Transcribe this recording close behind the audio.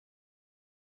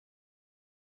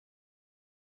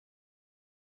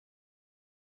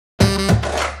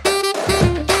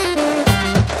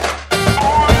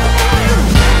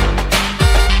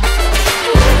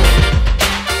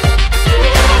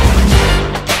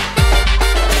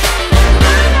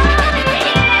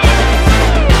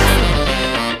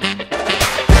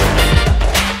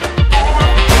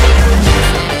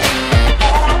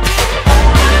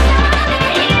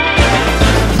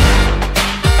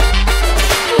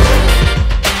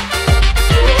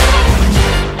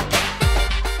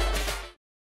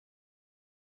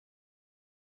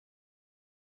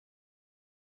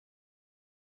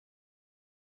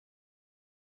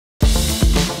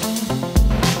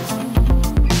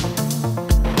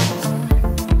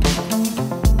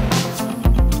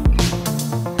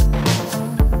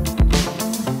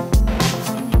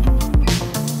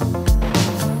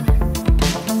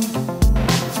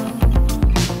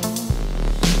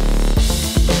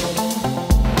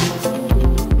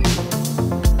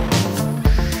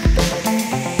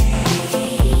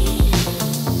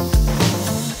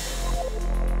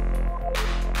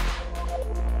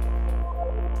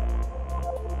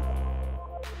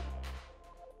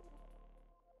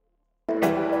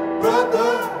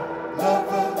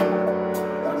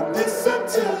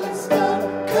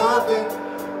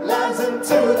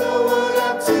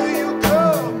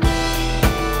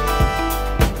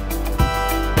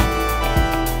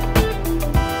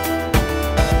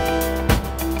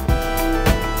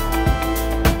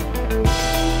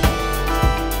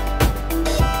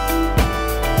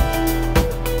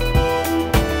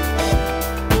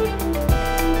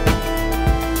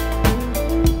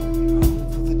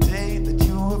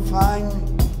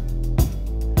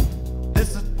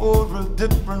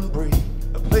Different breed,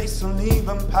 a place only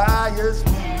vampires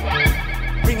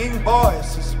meet. Ringing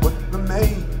voice is what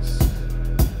remains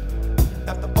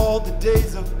after all the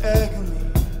days of agony.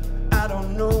 I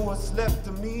don't know what's left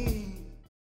of me.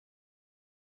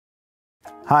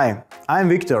 Hi, I'm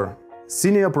Victor,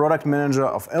 Senior Product Manager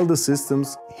of LD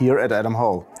Systems here at Adam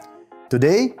Hall.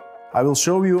 Today I will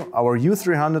show you our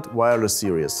U300 wireless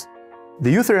series.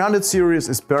 The U300 series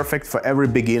is perfect for every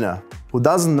beginner who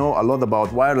doesn't know a lot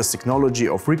about wireless technology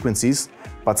or frequencies,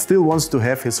 but still wants to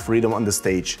have his freedom on the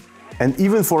stage. And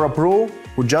even for a pro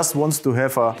who just wants to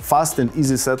have a fast and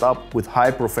easy setup with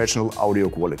high professional audio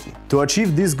quality. To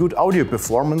achieve this good audio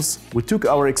performance, we took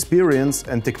our experience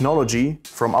and technology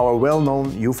from our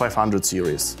well-known U500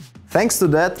 series. Thanks to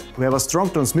that, we have a strong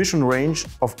transmission range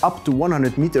of up to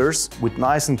 100 meters with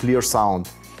nice and clear sound,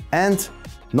 and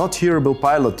not hearable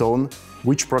pilot tone,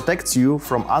 which protects you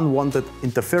from unwanted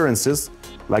interferences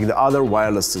like the other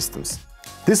wireless systems.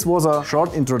 This was a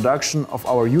short introduction of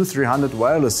our U300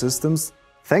 wireless systems.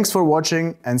 Thanks for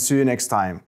watching and see you next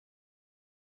time.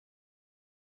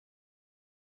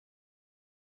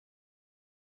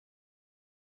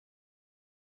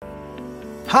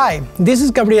 Hi, this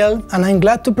is Gabriel and I'm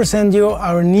glad to present you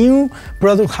our new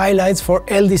product highlights for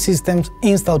LD Systems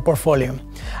install portfolio.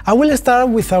 I will start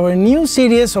with our new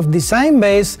series of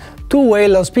design-based two-way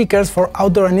loudspeakers for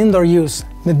outdoor and indoor use,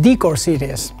 the Decor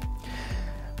series.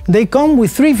 They come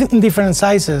with three different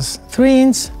sizes,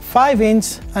 3-inch,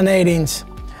 5-inch and 8-inch.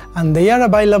 And they are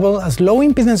available as low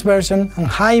impedance version and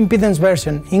high impedance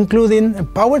version, including a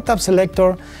power tap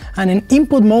selector and an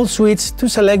input mode switch to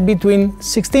select between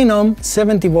 16 ohm,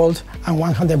 70 volt and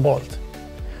 100 volt.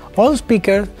 All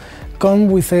speakers come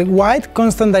with a wide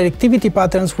constant directivity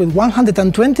patterns with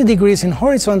 120 degrees in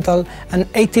horizontal and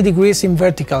 80 degrees in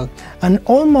vertical, and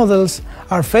all models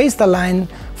are phased aligned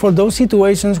for those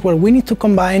situations where we need to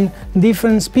combine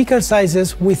different speaker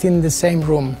sizes within the same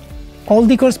room. All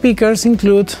Decor speakers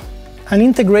include an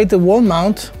integrated wall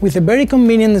mount with a very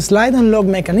convenient slide and lock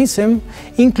mechanism,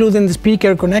 including the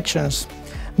speaker connections.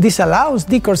 This allows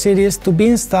Decor series to be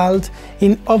installed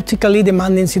in optically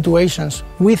demanding situations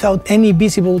without any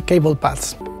visible cable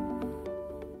paths.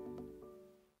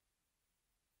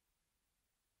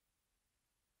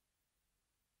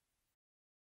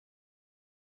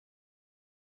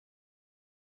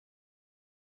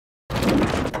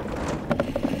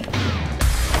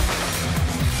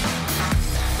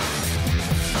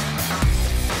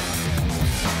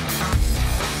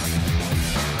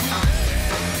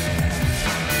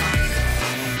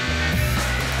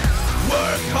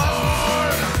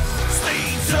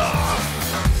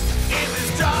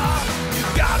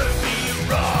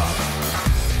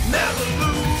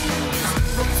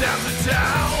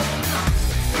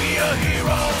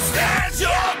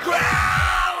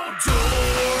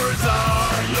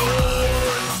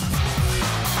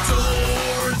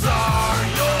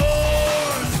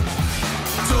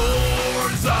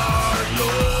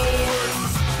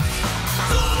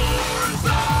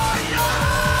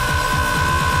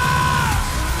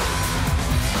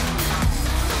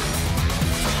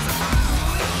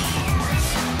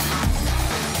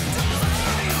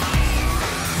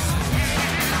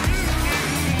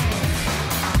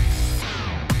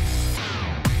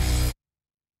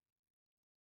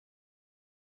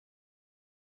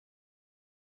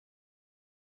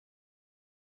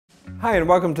 Hi and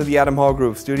welcome to the Adam Hall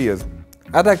Group Studios.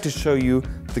 I'd like to show you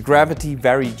the Gravity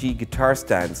Vari G guitar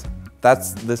stands.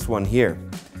 That's this one here.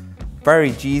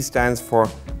 Vari G stands for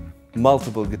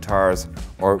multiple guitars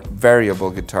or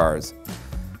variable guitars.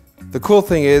 The cool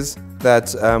thing is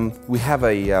that we have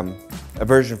a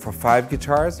version for 5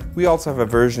 guitars. We also have a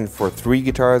version for 3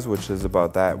 guitars, which is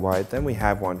about that wide. Then we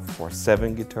have one for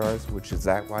 7 guitars, which is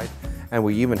that wide. And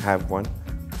we even have one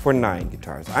for 9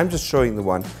 guitars. I'm just showing the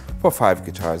one for 5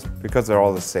 guitars because they're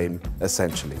all the same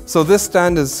essentially. So this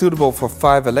stand is suitable for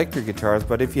 5 electric guitars,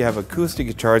 but if you have acoustic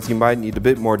guitars you might need a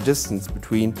bit more distance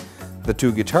between the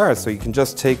 2 guitars, so you can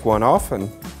just take one off,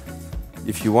 and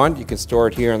if you want you can store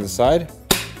it here on the side,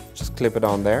 just clip it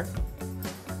on there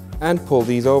and pull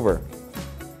these over.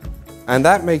 And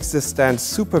that makes this stand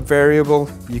super variable.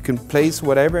 You can place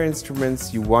whatever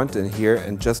instruments you want in here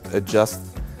and just adjust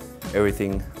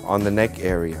everything on the neck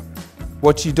area.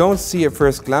 What you don't see at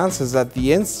first glance is that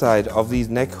the inside of these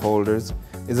neck holders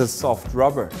is a soft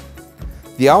rubber.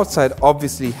 The outside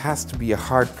obviously has to be a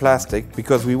hard plastic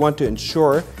because we want to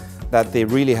ensure that they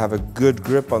really have a good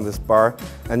grip on this bar,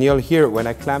 and you'll hear it when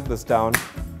I clamp this down.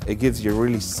 It gives you a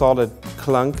really solid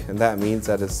clunk, and that means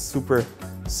that it's super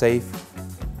safe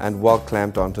and well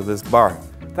clamped onto this bar.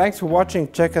 Thanks for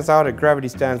watching. Check us out at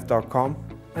gravitystands.com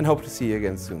and hope to see you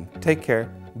again soon. Take care.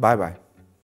 Bye bye.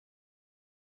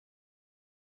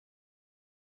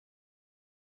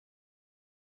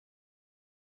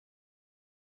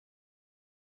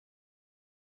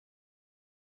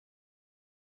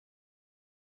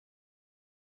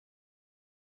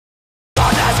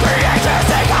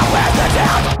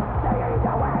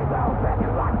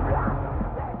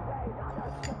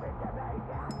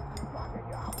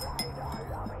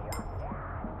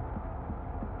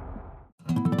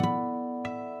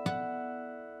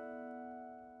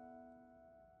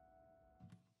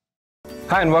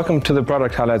 Hi and welcome to the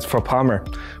product highlights for Palmer.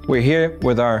 We're here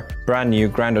with our brand new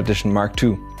Grand Edition Mark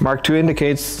II. Mark II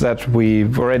indicates that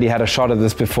we've already had a shot at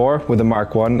this before with the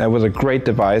Mark I. It was a great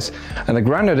device, and the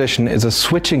Grand Edition is a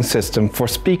switching system for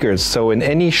speakers. So in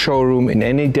any showroom, in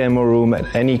any demo room,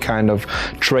 at any kind of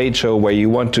trade show where you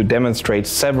want to demonstrate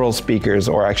several speakers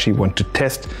or actually want to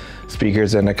test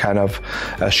speakers in a kind of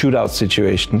a shootout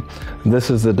situation, this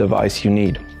is the device you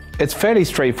need. It's fairly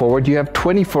straightforward. You have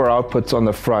 24 outputs on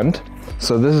the front.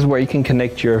 So this is where you can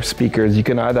connect your speakers. You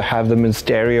can either have them in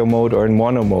stereo mode or in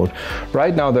mono mode.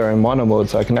 Right now they're in mono mode,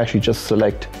 so I can actually just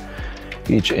select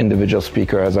each individual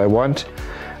speaker as I want.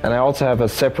 And I also have a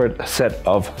separate set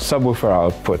of subwoofer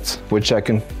outputs, which I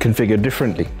can configure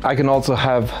differently. I can also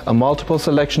have a multiple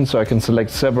selection, so I can select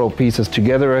several pieces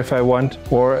together if I want,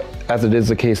 or as it is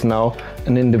the case now,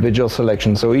 an individual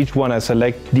selection. So each one I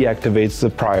select deactivates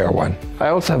the prior one. I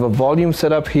also have a volume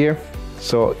set up here.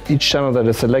 So each channel that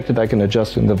is selected, I can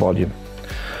adjust in the volume.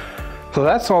 So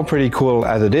that's all pretty cool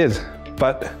as it is,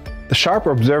 but the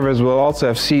sharper observers will also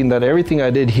have seen that everything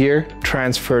I did here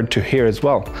transferred to here as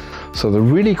well. So the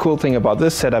really cool thing about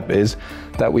this setup is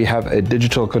that we have a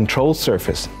digital control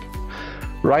surface.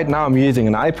 Right now I'm using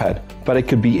an iPad, but it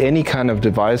could be any kind of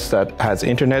device that has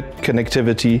internet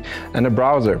connectivity and a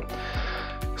browser.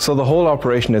 So the whole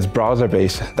operation is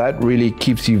browser-based. That really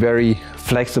keeps you very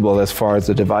flexible as far as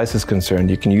the device is concerned.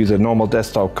 You can use a normal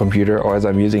desktop computer, or as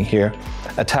I'm using here,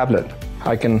 a tablet.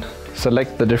 I can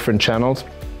select the different channels.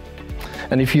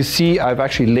 And if you see, I've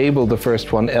actually labeled the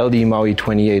first one LD MAUI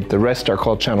 28. The rest are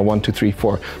called channel 1, 2, 3,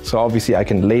 4. So obviously I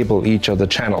can label each of the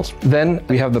channels. Then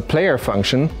we have the player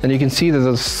function, and you can see there's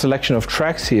a selection of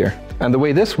tracks here. And the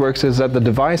way this works is that the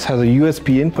device has a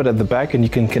USB input at the back, and you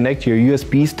can connect your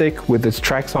USB stick with its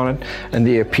tracks on it, and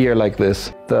they appear like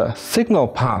this. The signal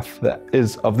path that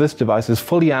is of this device is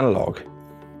fully analog,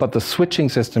 but the switching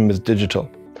system is digital.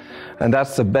 And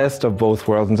that's the best of both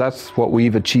worlds, and that's what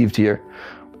we've achieved here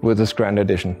with this Grand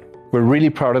Edition. We're really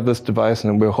proud of this device,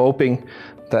 and we're hoping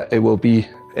that it will be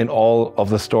in all of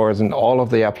the stores and all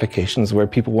of the applications where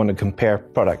people want to compare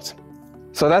products.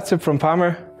 So that's it from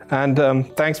Palmer. And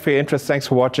thanks for your interest, thanks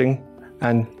for watching,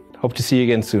 and hope to see you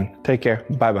again soon. Take care,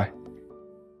 bye-bye.